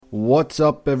What's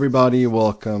up, everybody?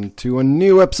 Welcome to a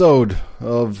new episode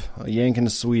of Yank and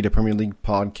Swede, a Premier League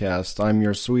podcast. I'm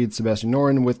your Swede, Sebastian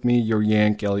Noren. With me, your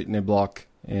Yank, Elliot Niblock.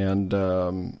 And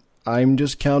I'm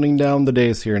just counting down the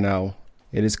days here now.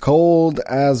 It is cold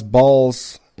as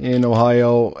balls in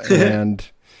Ohio, and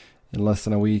in less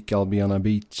than a week, I'll be on a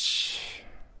beach.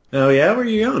 Oh, yeah? Where are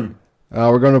you going?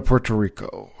 We're going to Puerto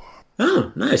Rico.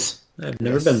 Oh, nice. I've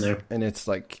never been there. And it's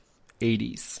like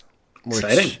 80s.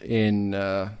 Exciting. Which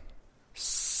in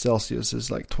Celsius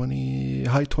is like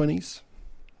high 20s.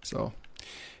 So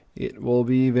it will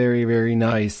be very, very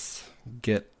nice.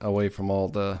 Get away from all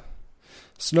the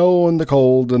snow and the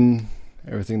cold and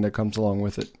everything that comes along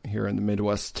with it here in the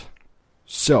Midwest.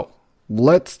 So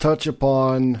let's touch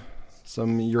upon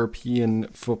some European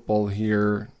football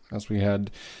here, as we had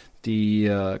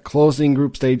the closing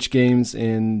group stage games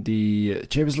in the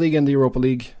Champions League and the Europa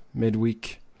League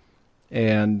midweek.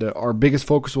 And our biggest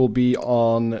focus will be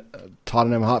on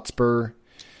Tottenham Hotspur,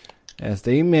 as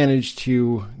they managed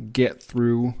to get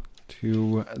through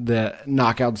to the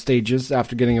knockout stages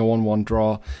after getting a 1-1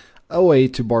 draw away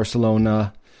to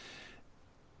Barcelona.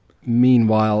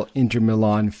 Meanwhile, Inter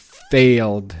Milan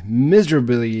failed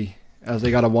miserably as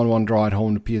they got a 1-1 draw at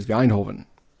home to PSV Eindhoven.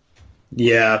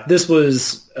 Yeah, this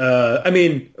was,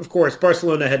 of course,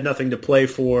 Barcelona had nothing to play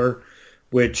for,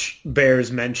 which bears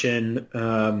mention.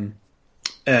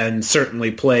 And certainly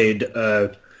played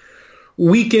a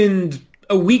weakened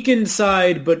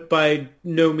side, but by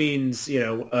no means,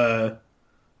 a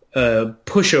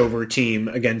pushover team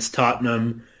against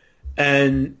Tottenham.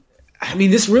 And I mean,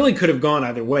 this really could have gone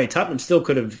either way. Tottenham still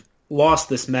could have lost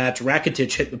this match.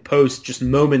 Rakitic hit the post just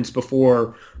moments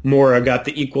before Mora got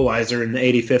the equalizer in the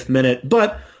 85th minute.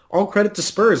 But all credit to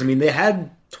Spurs. I mean, they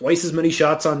had twice as many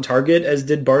shots on target as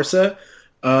did Barca.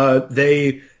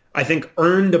 They, I think,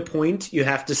 earned a point, you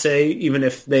have to say, even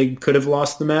if they could have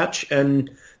lost the match. And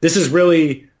this is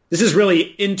really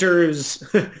Inter's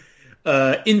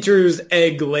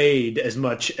egg laid as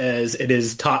much as it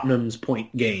is Tottenham's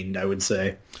point gained, I would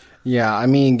say. Yeah, I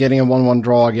mean, getting a 1-1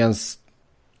 draw against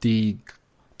the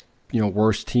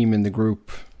worst team in the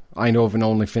group, Eindhoven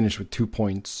only finished with 2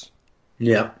 points.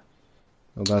 Yeah.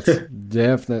 Well, that's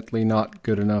definitely not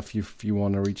good enough if you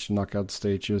want to reach the knockout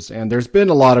stages. And there's been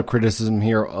a lot of criticism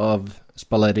here of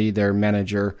Spalletti, their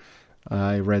manager.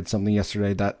 I read something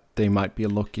yesterday that they might be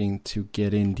looking to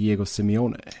get in Diego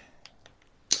Simeone.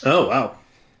 Oh, wow.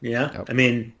 Yeah. Yep. I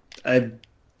mean,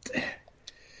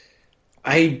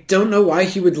 I don't know why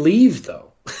he would leave, though.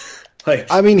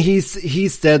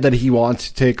 He's said that he wants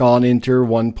to take on Inter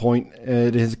one point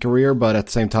in his career, but at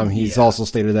the same time, he's also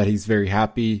stated that he's very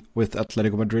happy with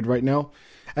Atletico Madrid right now,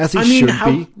 as he should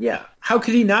be. Yeah, how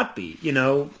could he not be?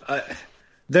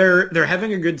 They're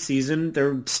having a good season.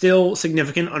 They're still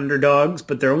significant underdogs,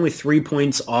 but they're only 3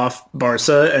 points off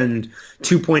Barca and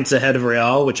 2 points ahead of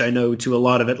Real, which I know to a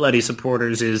lot of Atleti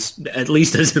supporters is at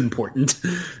least as important.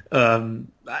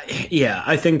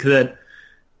 I think that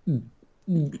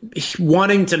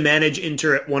wanting to manage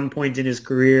Inter at one point in his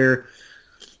career,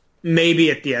 maybe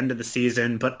at the end of the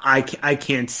season, but I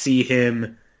can't see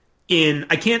him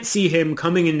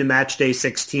coming into match day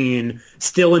 16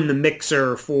 still in the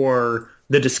mixer for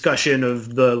the discussion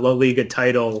of the La Liga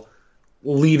title,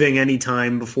 leaving any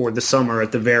time before the summer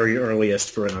at the very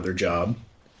earliest for another job.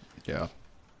 Yeah.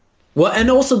 Well, and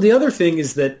also the other thing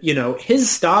is that, his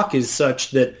stock is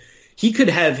such that he could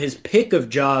have his pick of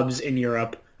jobs in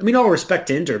Europe. I mean, all respect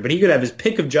to Inter, but he could have his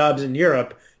pick of jobs in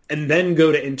Europe and then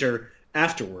go to Inter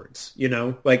afterwards,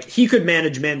 Like, he could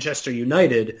manage Manchester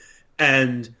United,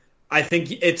 and I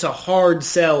think it's a hard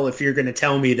sell if you're going to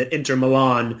tell me that Inter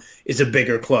Milan is a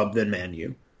bigger club than Man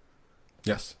U.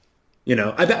 Yes.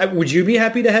 Would you be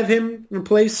happy to have him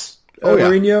replace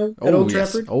Mourinho at Old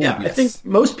Trafford? Yes. I think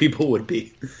most people would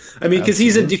be. I mean, because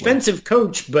he's a defensive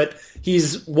coach, but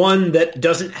he's one that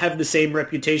doesn't have the same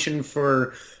reputation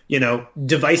for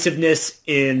divisiveness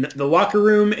in the locker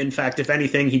room. In fact, if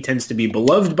anything, he tends to be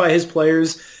beloved by his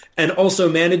players, and also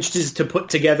manages to put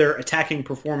together attacking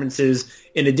performances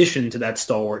in addition to that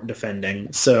stalwart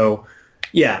defending. So,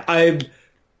 yeah,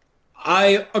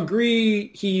 I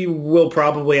agree he will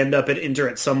probably end up at Inter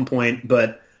at some point,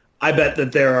 but I bet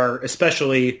that there are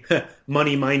especially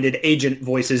money-minded agent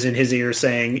voices in his ear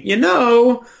saying,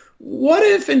 what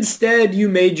if instead you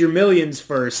made your millions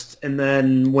first and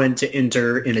then went to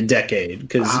Inter in a decade?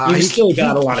 Because you've still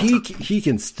got a lot of time. He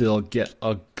can still get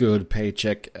a good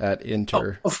paycheck at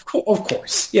Inter. Of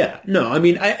course. Yeah. No, I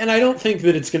mean, I don't think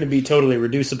that it's going to be totally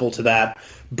reducible to that.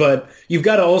 But you've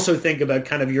got to also think about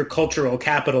kind of your cultural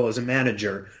capital as a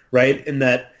manager, right? In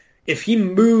that if he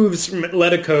moves from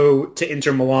Atletico to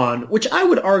Inter Milan, which I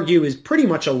would argue is pretty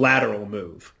much a lateral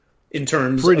move in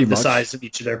terms of the size of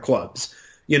each of their clubs,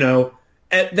 and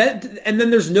then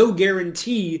there's no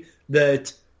guarantee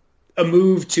that a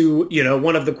move to,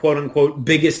 one of the quote-unquote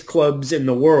biggest clubs in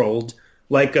the world,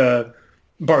 like a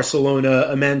Barcelona,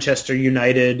 a Manchester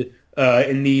United,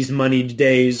 in these moneyed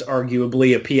days,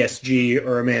 arguably a PSG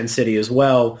or a Man City as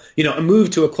well. A move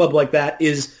to a club like that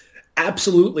is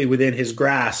absolutely within his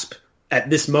grasp at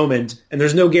this moment, and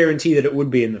there's no guarantee that it would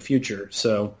be in the future.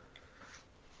 So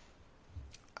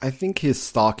I think his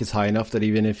stock is high enough that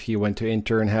even if he went to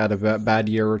Inter and had a bad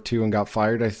year or two and got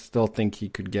fired, I still think he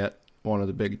could get one of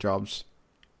the big jobs.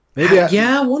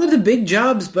 One of the big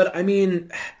jobs, but I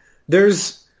mean,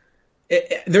 there's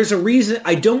a reason.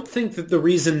 I don't think that the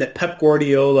reason that Pep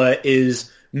Guardiola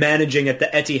is managing at the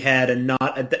Etihad and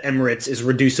not at the Emirates is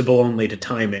reducible only to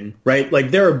timing, right?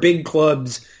 Like, there are big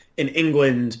clubs in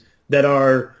England that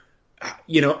are,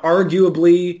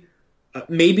 arguably,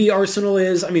 maybe Arsenal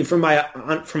is. I mean, from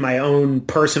my own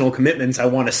personal commitments, I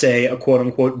want to say a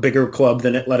quote-unquote bigger club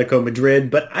than Atletico Madrid,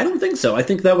 but I don't think so. I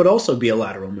think that would also be a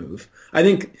lateral move. I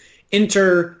think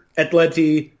Inter,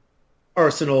 Atleti,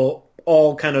 Arsenal,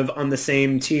 all kind of on the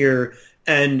same tier.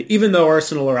 And even though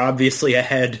Arsenal are obviously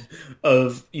ahead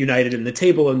of United in the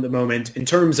table in the moment, in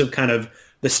terms of kind of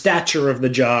the stature of the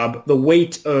job, the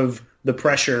weight of the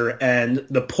pressure, and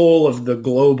the pull of the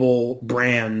global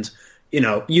brand,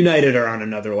 United are on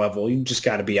another level. You just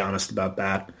got to be honest about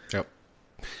that. Yep.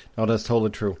 No, that's totally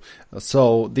true.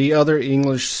 So the other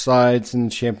English sides in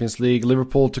the Champions League,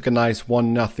 Liverpool took a nice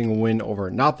 1-0 win over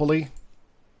Napoli,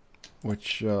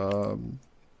 which,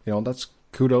 that's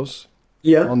kudos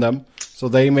on them. So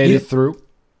they made it through.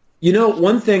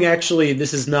 One thing, actually,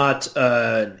 this is not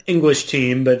an English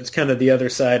team, but it's kind of the other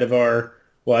side of our,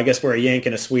 well, I guess we're a Yank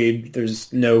and a Swede.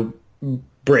 There's no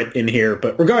Brit in here.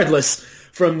 But regardless,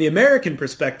 from the American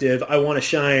perspective, I want to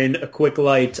shine a quick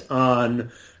light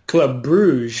on Club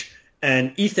Brugge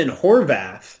and Ethan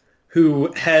Horvath,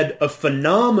 who had a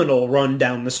phenomenal run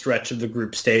down the stretch of the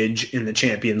group stage in the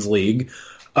Champions League.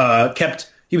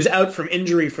 He was out from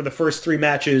injury for the first 3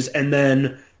 matches and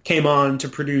then came on to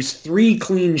produce 3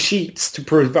 clean sheets to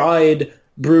provide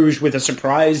Bruges with a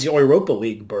surprise Europa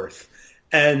League berth.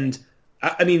 And,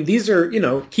 I mean, these are,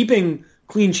 keeping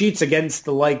clean sheets against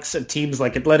the likes of teams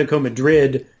like Atletico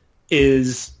Madrid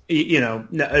is,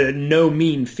 no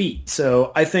mean feat.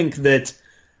 So I think that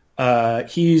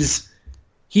he's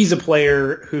a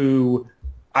player who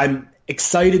I'm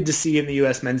excited to see in the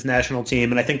U.S. men's national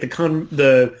team. And I think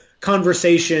the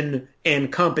conversation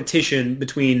and competition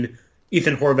between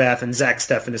Ethan Horvath and Zach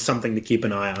Steffen is something to keep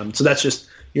an eye on. So that's just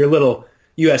your little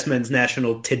U.S. men's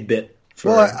national tidbit.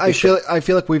 I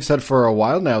feel like we've said for a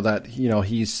while now that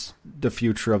he's the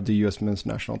future of the U.S. men's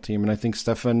national team, and I think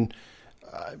Steffen,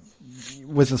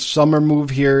 with a summer move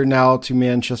here now to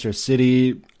Manchester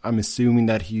City, I'm assuming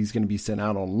that he's going to be sent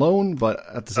out on loan. But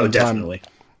at the same time,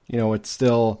 it's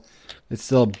still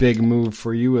a big move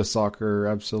for U.S. soccer.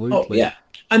 Absolutely. Oh yeah.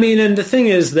 I mean, and the thing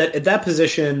is that at that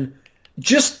position,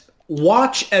 just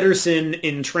watch Ederson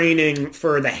in training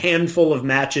for the handful of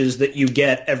matches that you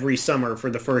get every summer for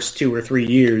the first 2 or 3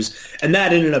 years. And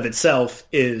that in and of itself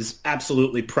is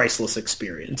absolutely priceless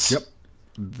experience. Yep.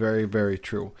 Very, very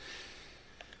true.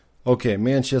 Okay,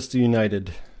 Manchester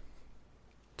United.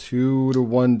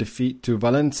 2-1 defeat to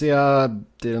Valencia.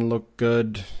 Didn't look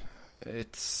good.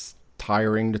 It's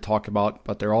tiring to talk about,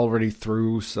 but they're already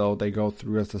through, so they go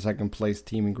through as the second place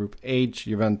team in Group H.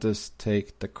 Juventus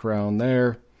take the crown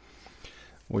there,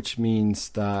 which means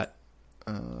that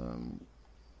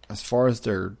as far as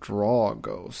their draw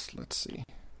goes, let's see.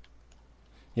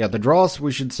 Yeah, the draws,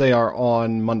 we should say, are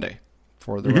on Monday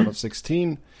for the round of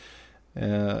 16.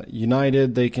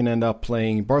 United, they can end up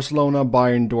playing Barcelona,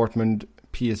 Bayern, Dortmund,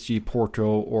 PSG, Porto,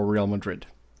 or Real Madrid.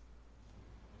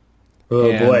 Oh,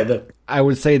 and boy. I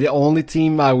would say the only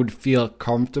team I would feel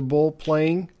comfortable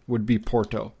playing would be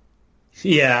Porto.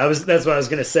 Yeah, that's what I was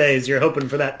going to say, is you're hoping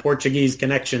for that Portuguese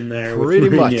connection there. Pretty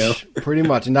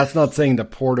much. And that's not saying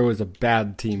that Porto is a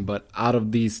bad team, but out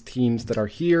of these teams that are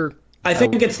here, I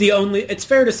think it's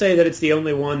fair to say that it's the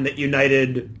only one that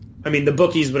United, I mean, the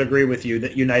bookies would agree with you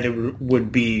that United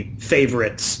would be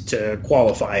favorites to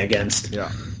qualify against.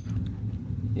 Yeah.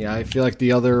 Yeah, I feel like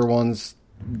the other ones,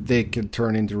 they could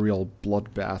turn into real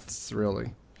bloodbaths,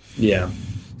 really. Yeah.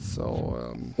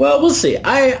 So, well, we'll see.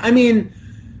 I mean,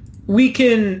 we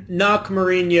can knock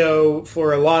Mourinho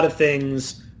for a lot of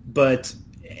things, but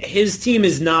his team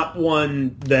is not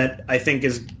one that I think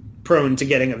is prone to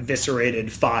getting eviscerated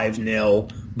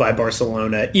 5-0 by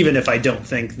Barcelona, even if I don't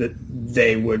think that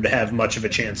they would have much of a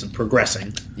chance of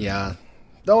progressing. Yeah.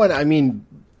 No, and I mean,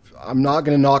 I'm not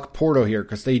going to knock Porto here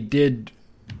because they did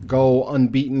go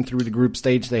unbeaten through the group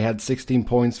stage. They had 16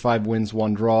 points, 5 wins,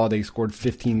 1 draw. They scored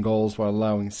 15 goals while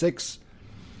allowing 6.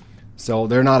 So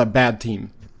they're not a bad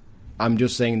team. I'm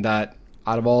just saying that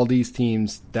out of all these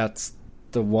teams, that's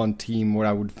the one team where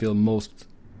I would feel most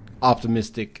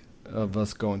optimistic of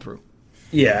us going through.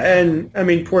 Yeah, and I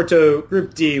mean, Porto,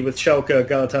 Group D with Schalke,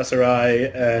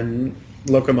 Galatasaray, and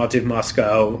Lokomotiv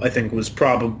Moscow, I think was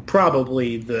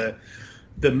probably the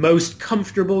most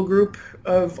comfortable group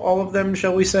of all of them,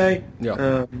 shall we say.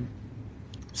 Yeah.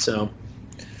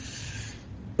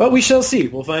 But we shall see.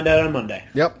 We'll find out on Monday.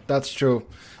 Yep, that's true.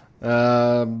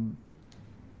 Let's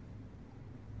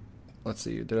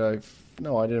see.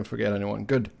 No, I didn't forget anyone.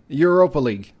 Good. Europa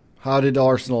League. How did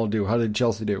Arsenal do? How did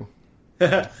Chelsea do?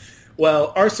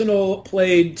 Well, Arsenal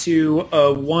played to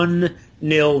a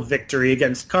 1-0 victory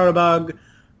against Karabag.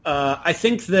 I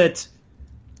think that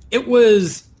it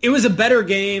was a better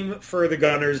game for the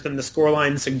Gunners than the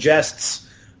scoreline suggests.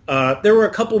 There were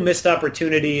a couple missed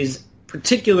opportunities,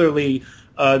 particularly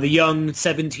the young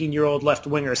 17-year-old left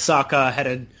winger Saka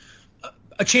had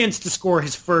a chance to score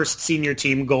his first senior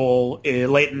team goal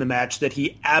late in the match that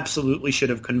he absolutely should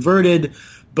have converted,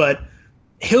 but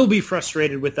he'll be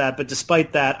frustrated with that. But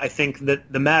despite that, I think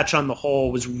that the match on the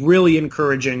whole was really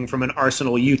encouraging from an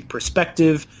Arsenal youth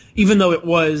perspective, even though it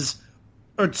was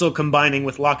Özil combining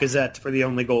with Lacazette for the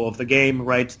only goal of the game,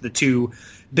 right? The two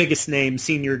biggest name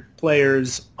senior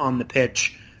players on the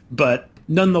pitch. But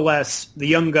nonetheless, the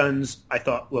young guns, I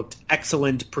thought, looked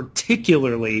excellent,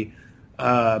 particularly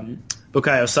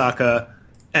Bukayo Saka.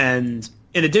 And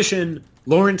in addition,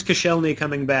 Lawrence Koscielny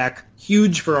coming back,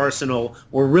 huge for Arsenal.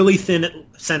 We're really thin at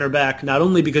center back, not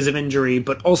only because of injury,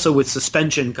 but also with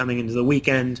suspension coming into the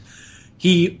weekend.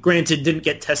 He, granted, didn't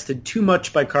get tested too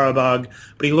much by Karabag,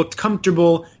 but he looked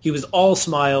comfortable. He was all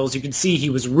smiles. You could see he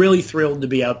was really thrilled to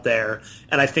be out there.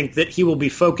 And I think that he will be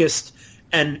focused.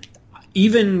 And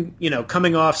even,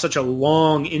 coming off such a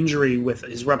long injury with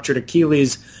his ruptured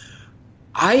Achilles,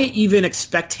 I even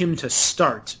expect him to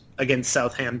start against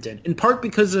Southampton, in part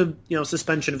because of,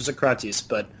 suspension of Socrates,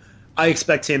 but I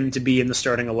expect him to be in the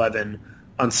starting 11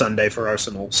 on Sunday for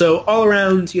Arsenal. So all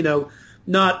around,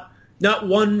 not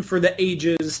one for the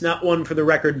ages, not one for the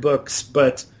record books,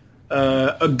 but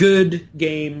a good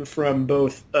game from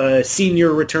both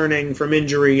senior returning from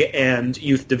injury and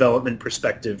youth development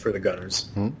perspective for the Gunners.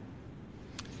 Mm-hmm.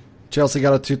 Chelsea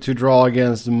got a 2-2 draw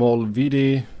against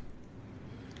Molvidi,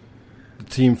 the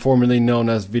team formerly known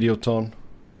as Videoton.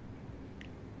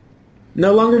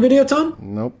 No longer Videoton?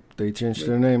 Nope, they changed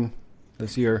their name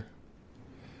this year.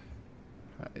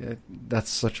 That's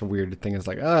such a weird thing. It's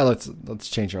like, let's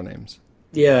change our names.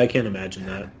 Yeah, I can't imagine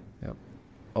that. Yep.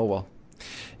 Oh well.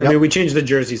 I mean, we changed the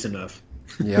jerseys enough.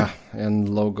 Yeah, and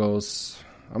logos.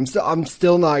 I'm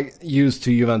still not used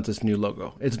to Juventus' new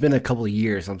logo. It's been a couple of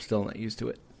years. I'm still not used to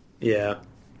it. Yeah,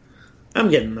 I'm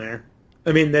getting there.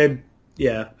 I mean, I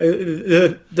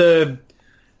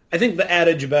think the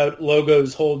adage about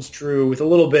logos holds true with a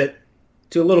little bit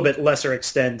lesser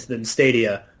extent than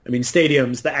stadia. I mean,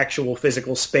 stadiums, the actual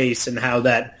physical space and how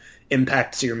that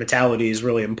impacts your mentality is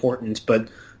really important, but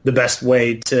the best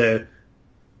way to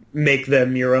make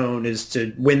them your own is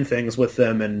to win things with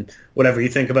them, and whatever you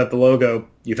think about the logo,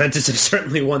 Juventus have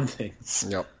certainly won things.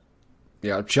 Yep.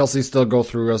 Yeah, Chelsea still go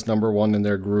through as number one in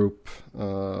their group,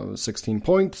 16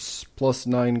 points, plus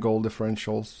 9 goal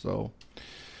differentials, so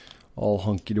all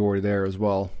hunky-dory there as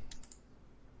well.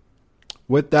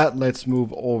 With that, let's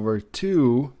move over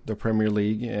to the Premier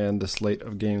League and the slate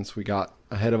of games we got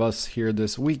ahead of us here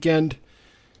this weekend.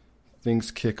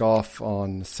 Things kick off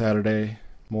on Saturday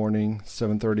morning,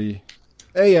 7:30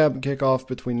 a.m. kickoff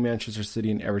between Manchester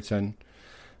City and Everton.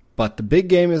 But the big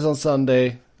game is on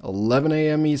Sunday, 11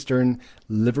 a.m. Eastern,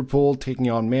 Liverpool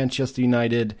taking on Manchester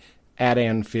United at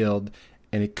Anfield,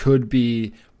 and it could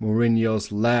be Mourinho's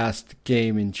last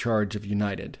game in charge of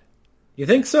United. You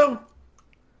think so?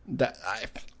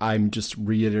 I'm just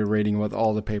reiterating what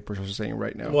all the papers are saying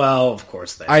right now. Well, of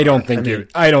course they are. I don't think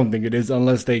it is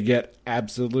unless they get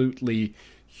absolutely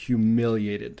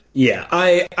humiliated. Yeah,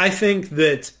 I think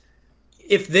that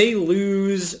if they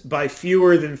lose by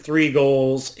fewer than 3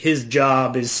 goals, his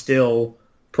job is still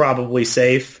probably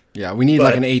safe. Yeah, we need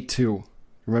like an 8-2.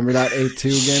 Remember that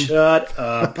 8-2 game? Shut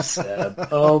up, Seb.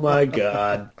 Oh my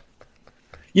God.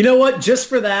 You know what? Just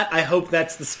for that, I hope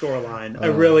that's the scoreline. I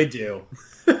really do.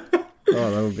 Oh,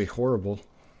 that would be horrible.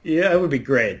 Yeah, it would be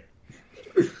great.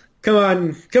 Come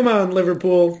on,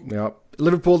 Liverpool. Yep.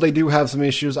 Liverpool, they do have some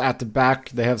issues at the back.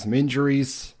 They have some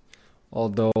injuries,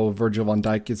 although Virgil van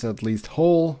Dijk is at least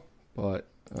whole. but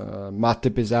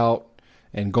Matip is out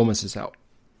and Gomez is out.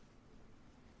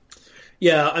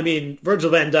 Yeah, I mean,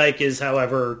 Virgil van Dijk is,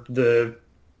 however, the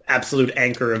absolute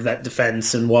anchor of that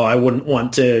defense, and while I wouldn't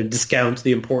want to discount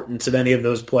the importance of any of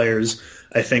those players,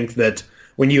 I think that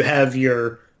when you have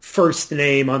your first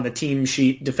name on the team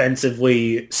sheet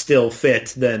defensively still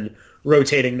fit, then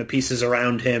rotating the pieces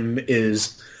around him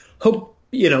is, from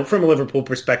a Liverpool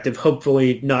perspective,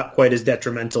 hopefully not quite as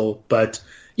detrimental. But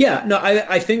yeah, no,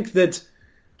 I think that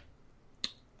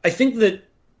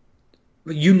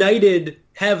United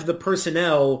have the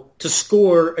personnel to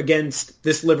score against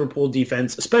this Liverpool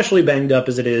defense, especially banged up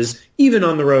as it is, even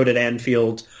on the road at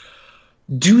Anfield.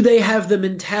 Do they have the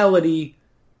mentality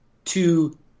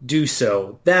to do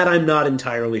so? That I'm not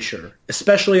entirely sure,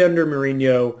 especially under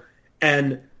Mourinho.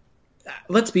 And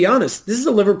let's be honest, this is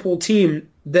a Liverpool team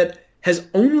that has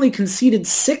only conceded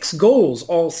 6 goals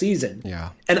all season. Yeah.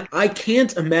 And I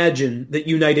can't imagine that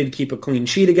United keep a clean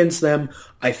sheet against them.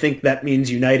 I think that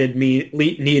means United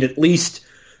need at least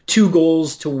 2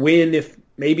 goals to win, if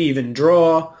maybe even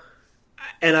draw.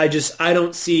 And I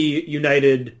don't see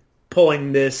United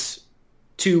pulling this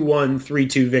 2-1,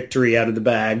 3-2 victory out of the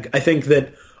bag. I think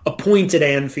that a point at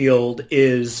Anfield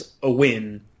is a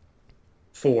win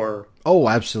for... Oh,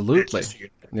 absolutely.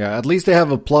 Yeah, at least they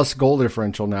have a plus goal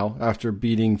differential now after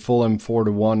beating Fulham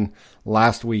 4-1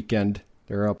 last weekend.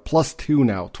 They're a +2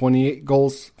 now, 28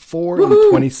 goals for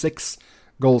and 26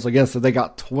 goals against. So they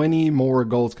got 20 more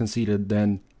goals conceded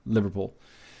than Liverpool,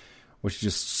 which is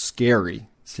just scary.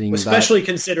 Especially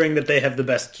considering that they have the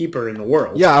best keeper in the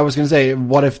world. Yeah, I was going to say,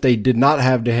 what if they did not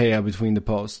have De Gea between the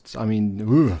posts? I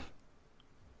mean, ugh.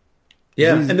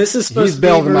 Yeah, and this is supposed to be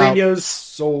Mourinho's...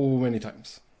 so many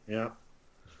times.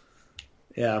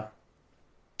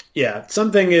 Yeah,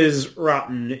 something is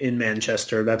rotten in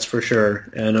Manchester, that's for sure.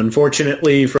 And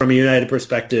unfortunately, from a United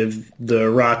perspective, the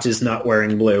rot is not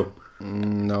wearing blue.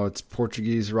 No, it's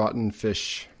Portuguese rotten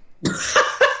fish.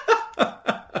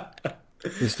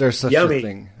 Is there such a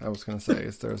thing? I was going to say,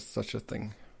 is there such a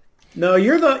thing? No,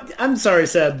 I'm sorry,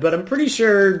 Seb, but I'm pretty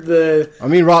sure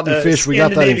rotten fish, we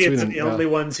got that in Sweden. Are the only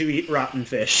ones who eat rotten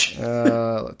fish.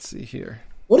 Let's see here.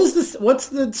 What's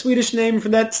the Swedish name for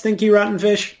that stinky rotten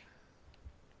fish?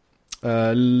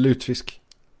 Lutfisk.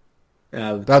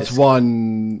 That's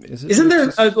one. Isn't there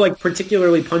a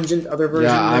particularly pungent other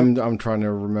version? Yeah, I'm trying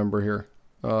to remember here.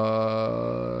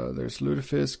 There's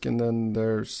lutefisk, and then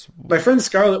there's... My friend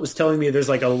Scarlett was telling me there's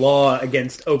a law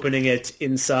against opening it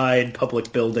inside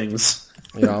public buildings.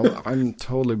 Yeah, I'm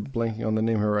totally blanking on the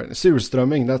name here right now.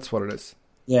 Surströmming, that's what it is.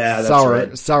 Yeah, that's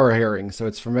right. Sour herring, so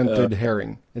it's fermented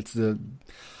herring.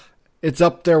 It's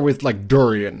up there with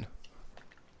durian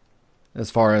as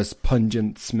far as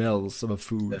pungent smells of a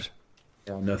food.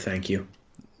 Oh, no, thank you.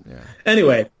 Yeah.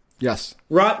 Anyway. Yes.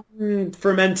 Rotten,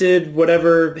 fermented,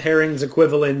 whatever herring's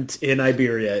equivalent in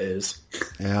Iberia is.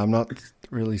 Yeah, I'm not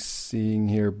really seeing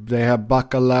here. They have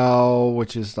bacalao,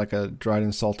 which is like a dried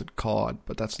and salted cod,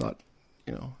 but that's not,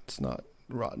 it's not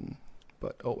rotten.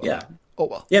 But oh well. Yeah. Oh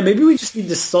well. Yeah, maybe we just need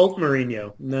to salt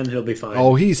Mourinho, and then he'll be fine.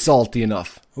 Oh, he's salty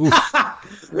enough. Yeah,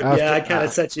 I kind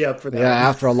of set you up for that. Yeah,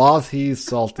 after a loss, he's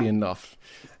salty enough.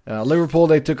 Liverpool,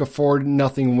 they took a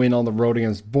 4-0 win on the road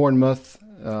against Bournemouth.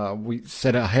 We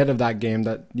said ahead of that game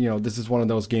that, this is one of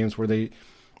those games where they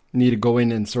need to go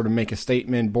in and sort of make a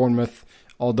statement. Bournemouth,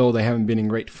 although they haven't been in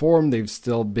great form, they've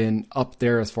still been up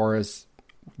there as far as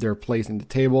their place in the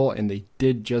table, and they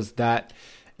did just that.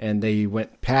 And they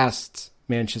went past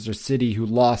Manchester City, who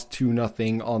lost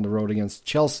 2-0 on the road against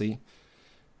Chelsea,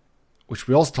 which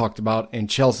we also talked about, and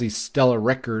Chelsea's stellar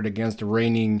record against the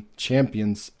reigning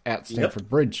champions at Stamford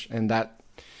Bridge. And that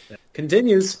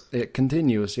continues. It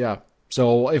continues, yeah.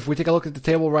 So if we take a look at the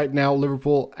table right now,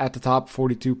 Liverpool at the top,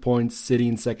 42 points. City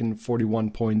in second,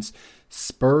 41 points.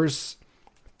 Spurs,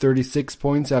 36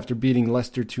 points after beating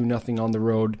Leicester 2-0 on the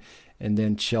road. And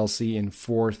then Chelsea in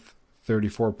fourth,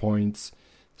 34 points.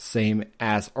 Same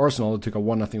as Arsenal, who took a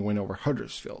 1-0 win over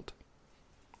Huddersfield.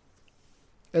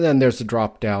 And then there's a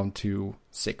drop down to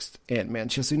sixth. And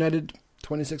Manchester United,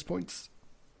 26 points.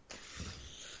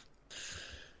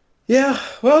 Yeah,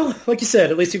 well, like you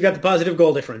said, at least you've got the positive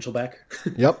goal differential back.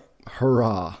 Yep.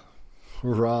 Hurrah.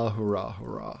 Hurrah, hurrah,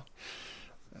 hurrah.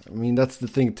 I mean, that's the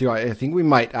thing, too. I think we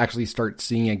might actually start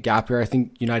seeing a gap here. I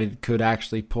think United could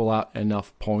actually pull out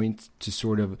enough points to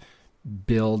sort of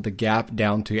build the gap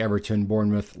down to Everton,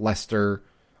 Bournemouth, Leicester,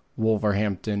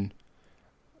 Wolverhampton.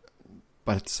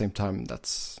 But at the same time,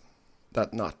 that's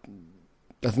not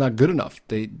good enough.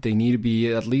 They need to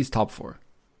be at least top 4.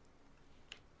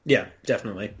 Yeah,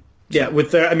 definitely. Yeah,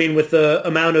 with the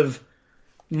amount of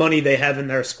money they have in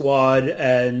their squad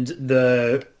and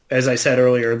the as I said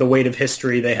earlier, the weight of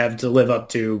history they have to live up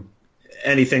to.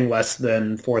 Anything less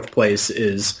than fourth place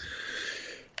is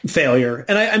failure.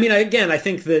 And I mean, again, I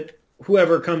think that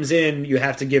whoever comes in, you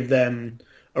have to give them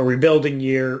a rebuilding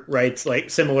year, right? It's like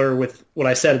similar with what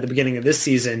I said at the beginning of this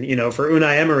season. For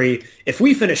Unai Emery, if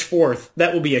we finish fourth,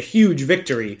 that will be a huge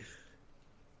victory.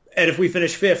 And if we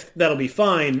finish fifth, that'll be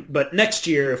fine. But next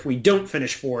year, if we don't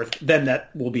finish fourth, then that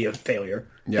will be a failure.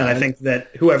 Yeah, and I think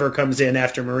that whoever comes in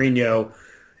after Mourinho,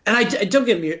 and I don't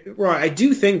get me wrong, I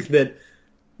do think that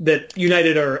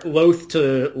United are loath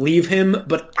to leave him,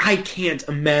 but I can't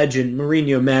imagine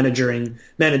Mourinho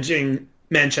managing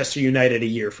Manchester United a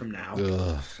year from now.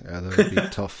 Yeah, that would be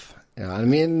tough. Yeah, I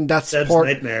mean, that's part,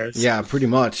 nightmares. Yeah, pretty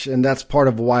much. And that's part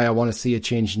of why I want to see a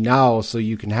change now, so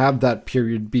you can have that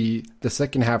period be the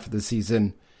second half of the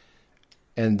season,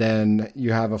 and then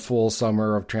you have a full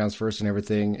summer of transfers and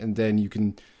everything, and then you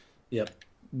can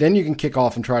kick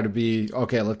off and try to be,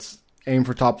 okay, let's aim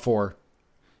for top 4,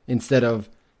 instead of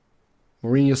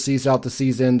Mourinho sees out the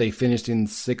season, they finished in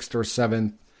 6th or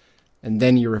 7th, and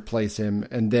then you replace him,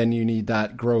 and then you need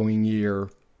that growing year.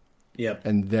 Yep.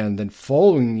 And then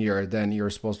following year, then you're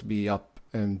supposed to be up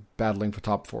and battling for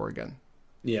top 4 again.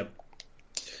 Yep.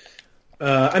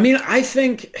 I mean, I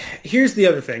think, here's the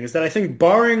other thing, is that I think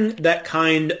barring that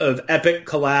kind of epic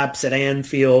collapse at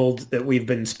Anfield that we've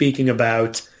been speaking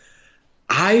about,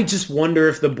 I just wonder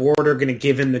if the board are going to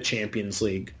give him the Champions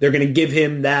League. They're going to give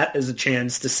him that as a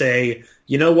chance to say,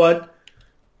 you know what?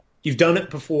 You've done it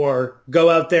before. Go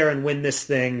out there and win this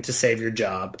thing to save your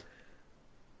job.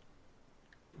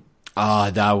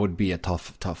 That would be a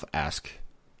tough ask.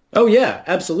 Oh, yeah,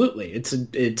 absolutely. It's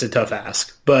a tough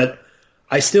ask. But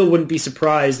I still wouldn't be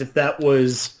surprised if that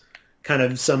was kind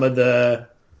of some of the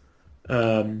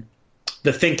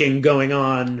thinking going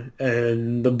on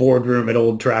in the boardroom at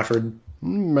Old Trafford.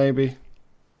 Maybe.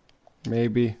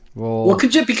 Well,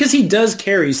 because he does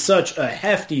carry such a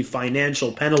hefty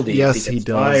financial penalty. Yes, if he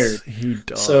does. He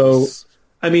does. So,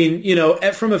 I mean,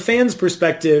 from a fan's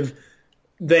perspective,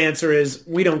 the answer is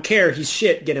we don't care. He's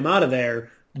shit. Get him out of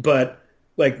there. But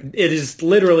it is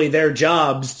literally their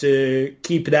jobs to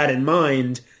keep that in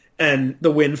mind. And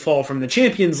the windfall from the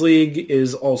Champions League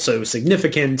is also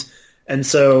significant. And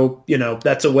so,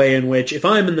 that's a way in which if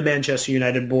I'm in the Manchester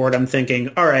United board, I'm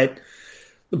thinking, all right,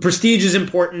 the prestige is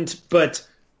important, but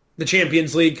the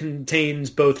Champions League contains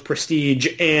both prestige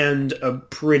and a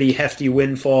pretty hefty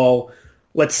windfall.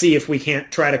 Let's see if we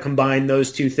can't try to combine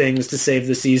those two things to save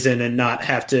the season and not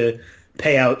have to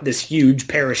pay out this huge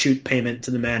parachute payment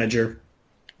to the manager.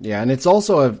 Yeah, and it's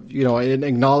also an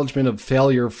acknowledgement of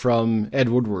failure from Ed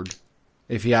Woodward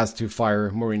if he has to fire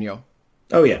Mourinho.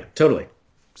 Oh yeah, totally.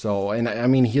 So, and I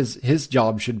mean, his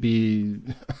job should be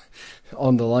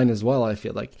on the line as well, I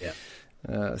feel like. Yeah.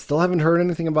 Still haven't heard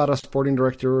anything about a sporting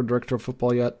director or director of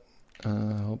football yet.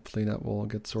 Hopefully that will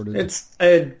get sorted.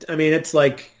 It's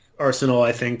like Arsenal,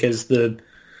 I think, as the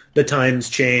times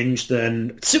change,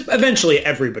 then eventually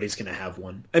everybody's going to have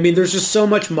one. I mean, there's just so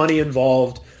much money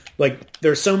involved.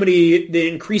 There's the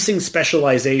increasing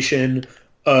specialization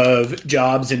of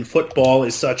jobs in football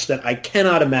is such that I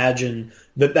cannot imagine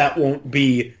that won't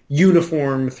be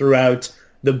uniform throughout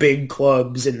the big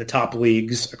clubs in the top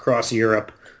leagues across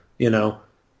Europe. It's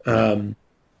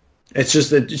just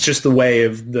the way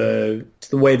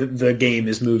that the game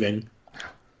is moving.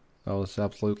 Oh, it's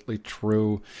absolutely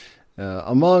true.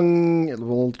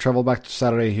 We'll travel back to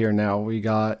Saturday here now. We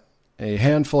got a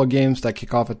handful of games that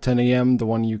kick off at 10 a.m. The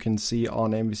one you can see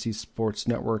on NBC Sports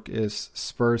Network is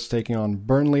Spurs taking on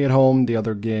Burnley at home. The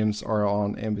other games are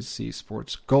on NBC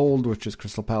Sports Gold, which is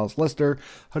Crystal Palace, Leicester,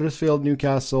 Huddersfield,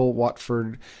 Newcastle,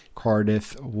 Watford,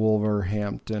 Cardiff,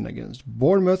 Wolverhampton against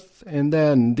Bournemouth, and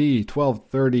then the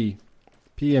 12:30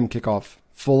 p.m. kickoff,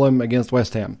 Fulham against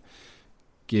West Ham.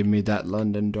 Give me that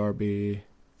London derby.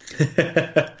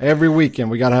 Every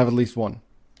weekend, we got to have at least one.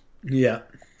 Yeah.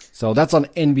 So that's on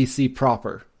NBC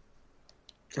proper.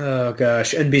 Oh,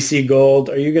 gosh. NBC Gold.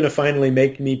 Are you going to finally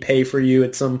make me pay for you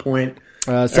at some point?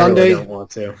 Sunday. I really don't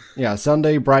want to. Yeah,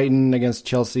 Sunday, Brighton against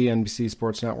Chelsea, NBC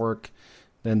Sports Network.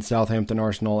 Then Southampton,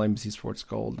 Arsenal, NBC Sports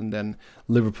Gold. And then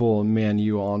Liverpool and Man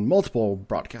U on multiple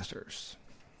broadcasters.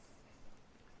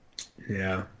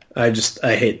 Yeah. I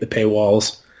hate the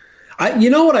paywalls.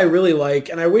 You know what I really like,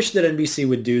 and I wish that NBC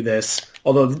would do this,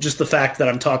 although just the fact that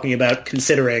I'm talking about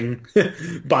considering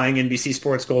buying NBC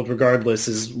Sports Gold regardless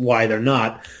is why they're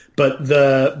not, but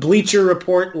the Bleacher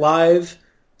Report Live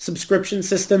subscription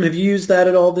system, have you used that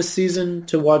at all this season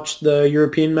to watch the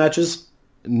European matches?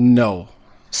 No.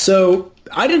 So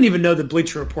I didn't even know that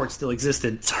Bleacher Report still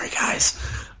existed. Sorry, guys.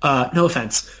 No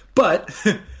offense. But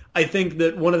I think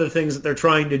that one of the things that they're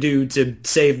trying to do to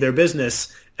save their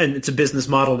business, and it's a business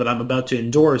model that I'm about to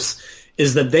endorse,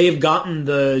 is that they've gotten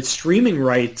the streaming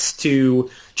rights to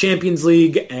Champions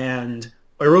League and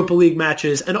Europa League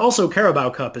matches, and also Carabao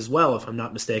Cup as well, if I'm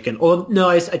not mistaken. Well, no,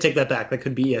 I take that back. That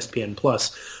could be ESPN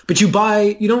Plus. But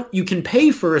you can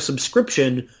pay for a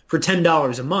subscription for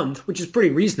 $10 a month, which is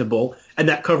pretty reasonable, and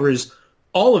that covers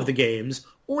all of the games.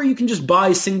 Or you can just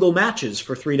buy single matches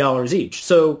for $3 each.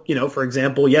 So, for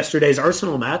example, yesterday's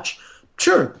Arsenal match,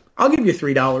 sure, I'll give you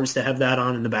 $3 to have that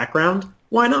on in the background.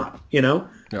 Why not? Yep.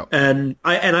 And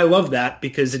I love that,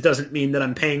 because it doesn't mean that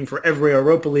I'm paying for every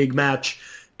Europa League match,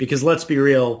 because let's be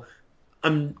real,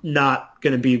 I'm not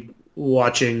going to be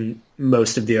watching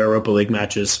most of the Europa League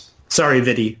matches. Sorry,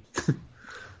 Vidi.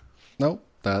 No,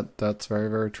 that's very,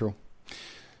 very true.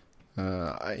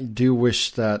 I do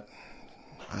wish that...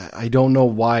 I don't know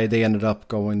why they ended up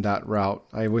going that route.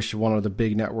 I wish one of the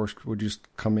big networks would just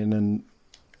come in and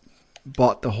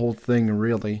bought the whole thing,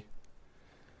 really.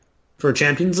 For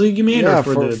Champions League, you mean? Yeah,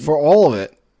 or for all of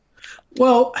it.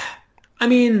 Well, I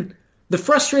mean, the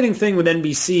frustrating thing with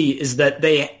NBC is that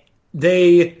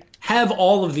they have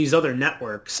all of these other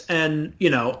networks. And,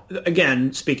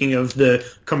 again, speaking of the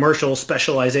commercial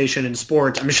specialization in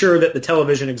sports, I'm sure that the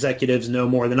television executives know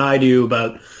more than I do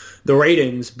about the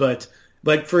ratings, but...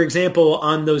 Like, for example,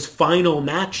 on those final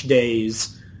match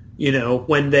days,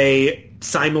 when they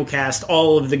simulcast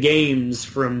all of the games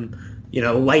from,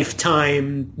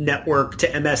 Lifetime Network to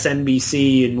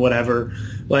MSNBC and whatever,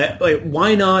 like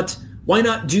why not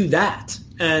do that?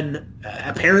 And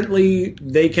apparently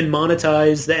they can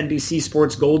monetize the NBC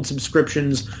Sports Gold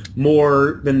subscriptions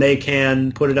more than they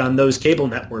can put it on those cable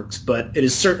networks. But it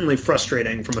is certainly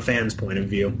frustrating from a fan's point of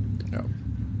view. Yeah.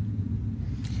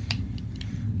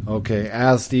 Okay,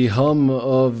 as the hum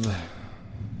of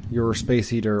your space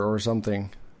heater or something.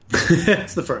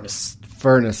 It's the furnace.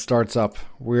 Furnace starts up.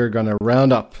 We're going to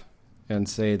round up and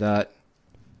say that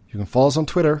you can follow us on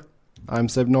Twitter. I'm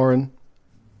Seb Noren.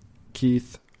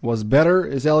 Keith was better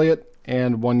is Elliot.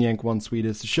 And One Yank, One Swede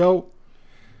is the show.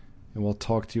 And we'll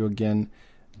talk to you again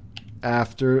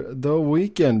after the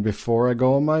weekend before I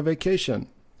go on my vacation.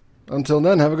 Until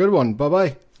then, have a good one.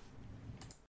 Bye-bye.